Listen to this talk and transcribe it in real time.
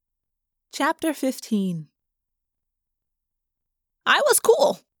Chapter 15. I was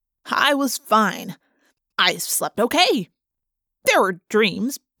cool. I was fine. I slept okay. There were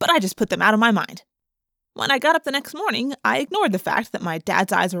dreams, but I just put them out of my mind. When I got up the next morning, I ignored the fact that my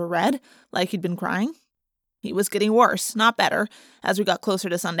dad's eyes were red, like he'd been crying. He was getting worse, not better, as we got closer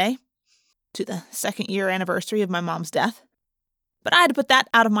to Sunday, to the 2nd-year anniversary of my mom's death. But I had to put that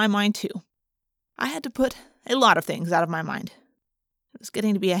out of my mind, too. I had to put a lot of things out of my mind. It was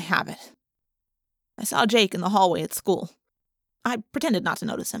getting to be a habit. I saw Jake in the hallway at school. I pretended not to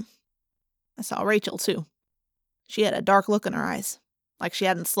notice him. I saw Rachel, too. She had a dark look in her eyes, like she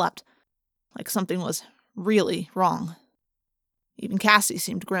hadn't slept, like something was really wrong. Even Cassie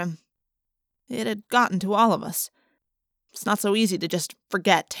seemed grim. It had gotten to all of us. It's not so easy to just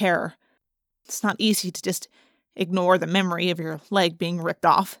forget terror. It's not easy to just ignore the memory of your leg being ripped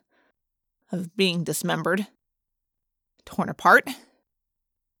off, of being dismembered, torn apart.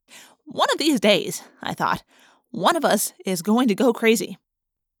 One of these days, I thought, one of us is going to go crazy.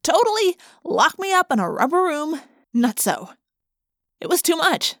 Totally lock me up in a rubber room, nutso. It was too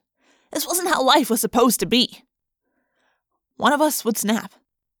much. This wasn't how life was supposed to be. One of us would snap.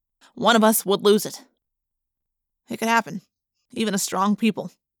 One of us would lose it. It could happen, even to strong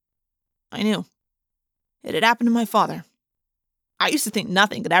people. I knew. It had happened to my father. I used to think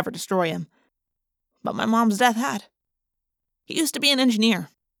nothing could ever destroy him. But my mom's death had. He used to be an engineer.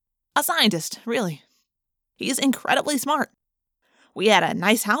 A scientist, really. He's incredibly smart. We had a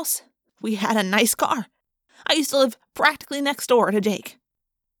nice house. We had a nice car. I used to live practically next door to Jake.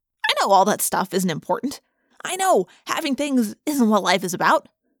 I know all that stuff isn't important. I know having things isn't what life is about.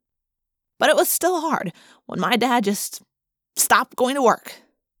 But it was still hard when my dad just stopped going to work.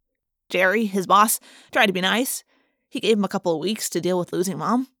 Jerry, his boss, tried to be nice. He gave him a couple of weeks to deal with losing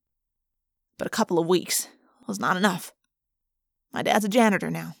Mom. But a couple of weeks was not enough. My dad's a janitor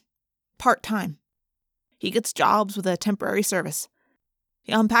now. Part-time. He gets jobs with a temporary service.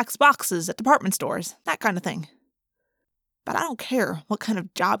 He unpacks boxes at department stores, that kind of thing. But I don't care what kind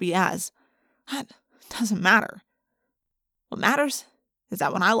of job he has. That doesn't matter. What matters is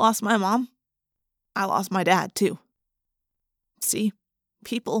that when I lost my mom, I lost my dad too. See,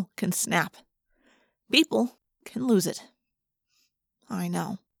 people can snap. People can lose it. I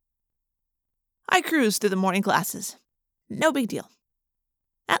know. I cruised through the morning classes. No big deal.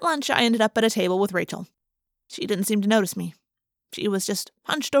 At lunch, I ended up at a table with Rachel. She didn't seem to notice me. She was just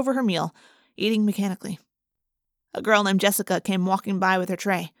hunched over her meal, eating mechanically. A girl named Jessica came walking by with her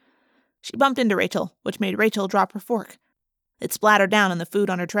tray. She bumped into Rachel, which made Rachel drop her fork. It splattered down on the food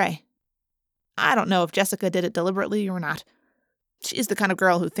on her tray. I don't know if Jessica did it deliberately or not. She's the kind of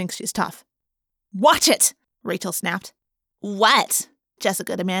girl who thinks she's tough. "Watch it!" Rachel snapped. "What?"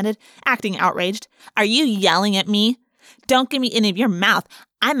 Jessica demanded, acting outraged. "Are you yelling at me? Don't give me any of your mouth.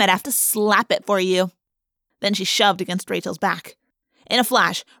 I might have to slap it for you." Then she shoved against Rachel's back. In a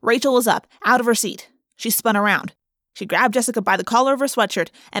flash, Rachel was up, out of her seat. She spun around. She grabbed Jessica by the collar of her sweatshirt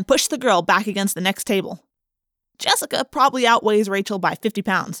and pushed the girl back against the next table. Jessica probably outweighs Rachel by 50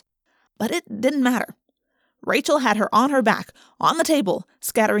 pounds. But it didn't matter. Rachel had her on her back, on the table,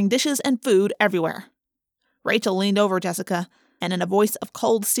 scattering dishes and food everywhere. Rachel leaned over Jessica and in a voice of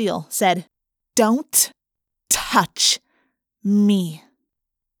cold steel said, "Don't touch me."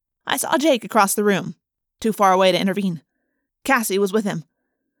 I saw Jake across the room, too far away to intervene. Cassie was with him.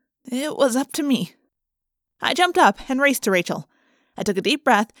 It was up to me. I jumped up and raced to Rachel. I took a deep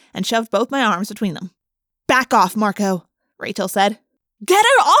breath and shoved both my arms between them. "Back off, Marco," Rachel said. "Get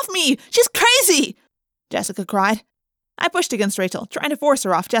her off me! She's crazy!" Jessica cried. I pushed against Rachel, trying to force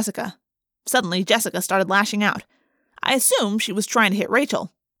her off Jessica. Suddenly, Jessica started lashing out. I assumed she was trying to hit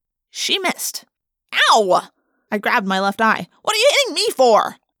Rachel. She missed. "Ow!" I grabbed my left eye. "What are you hitting me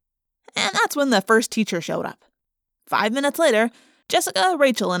for?" And that's when the first teacher showed up. 5 minutes later, Jessica,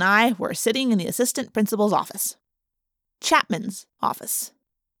 Rachel, and I were sitting in the assistant principal's office. Chapman's office.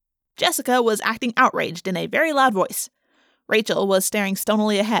 Jessica was acting outraged in a very loud voice. Rachel was staring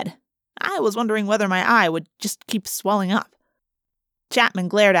stonily ahead. I was wondering whether my eye would just keep swelling up. Chapman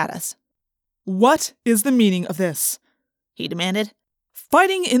glared at us. "What is the meaning of this?" he demanded.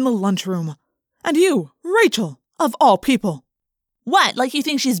 "Fighting in the lunchroom. And you, Rachel, of all people." "What, like you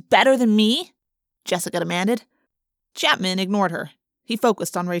think she's better than me?" Jessica demanded. Chapman ignored her. He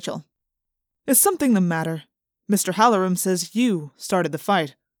focused on Rachel. "Is something the matter? Mr. Halloran says you started the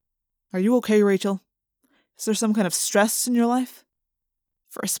fight. Are you okay, Rachel? Is there some kind of stress in your life?"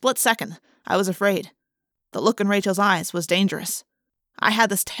 For a split second, I was afraid. The look in Rachel's eyes was dangerous. I had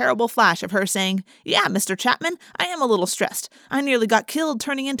this terrible flash of her saying, "Yeah, Mr. Chapman, I am a little stressed. I nearly got killed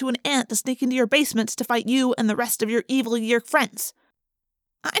turning into an ant to sneak into your basement to fight you and the rest of your evil year friends."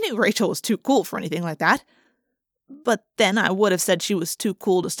 I knew Rachel was too cool for anything like that. But then I would have said she was too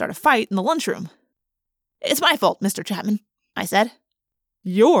cool to start a fight in the lunchroom. It's my fault, Mr. Chapman, I said.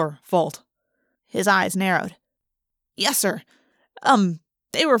 Your fault. His eyes narrowed. Yes, sir.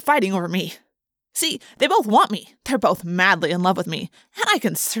 They were fighting over me. See, they both want me. They're both madly in love with me, and I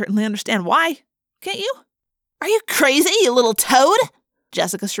can certainly understand why. Can't you? Are you crazy, you little toad?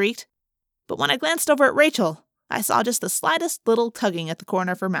 Jessica shrieked. But when I glanced over at Rachel, I saw just the slightest little tugging at the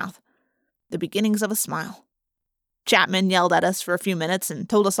corner of her mouth, the beginnings of a smile. Chapman yelled at us for a few minutes and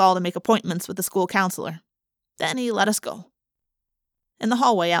told us all to make appointments with the school counselor. Then he let us go. In the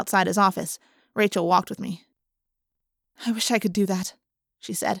hallway outside his office, Rachel walked with me. I wish I could do that,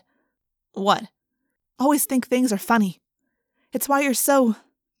 she said. What? Always think things are funny. It's why you're so,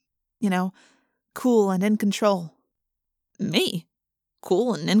 cool and in control. Me?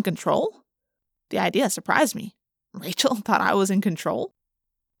 Cool and in control? The idea surprised me. Rachel thought I was in control?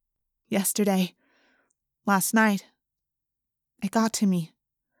 Last night, it got to me,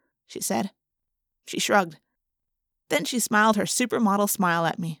 she said. She shrugged. Then she smiled her supermodel smile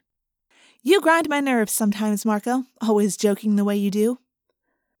at me. You grind my nerves sometimes, Marco, always joking the way you do.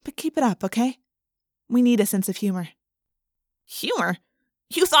 But keep it up, okay? We need a sense of humor. Humor?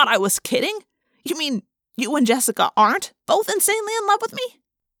 You thought I was kidding? You mean you and Jessica aren't both insanely in love with me?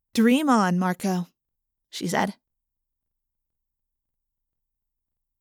 Dream on, Marco, she said.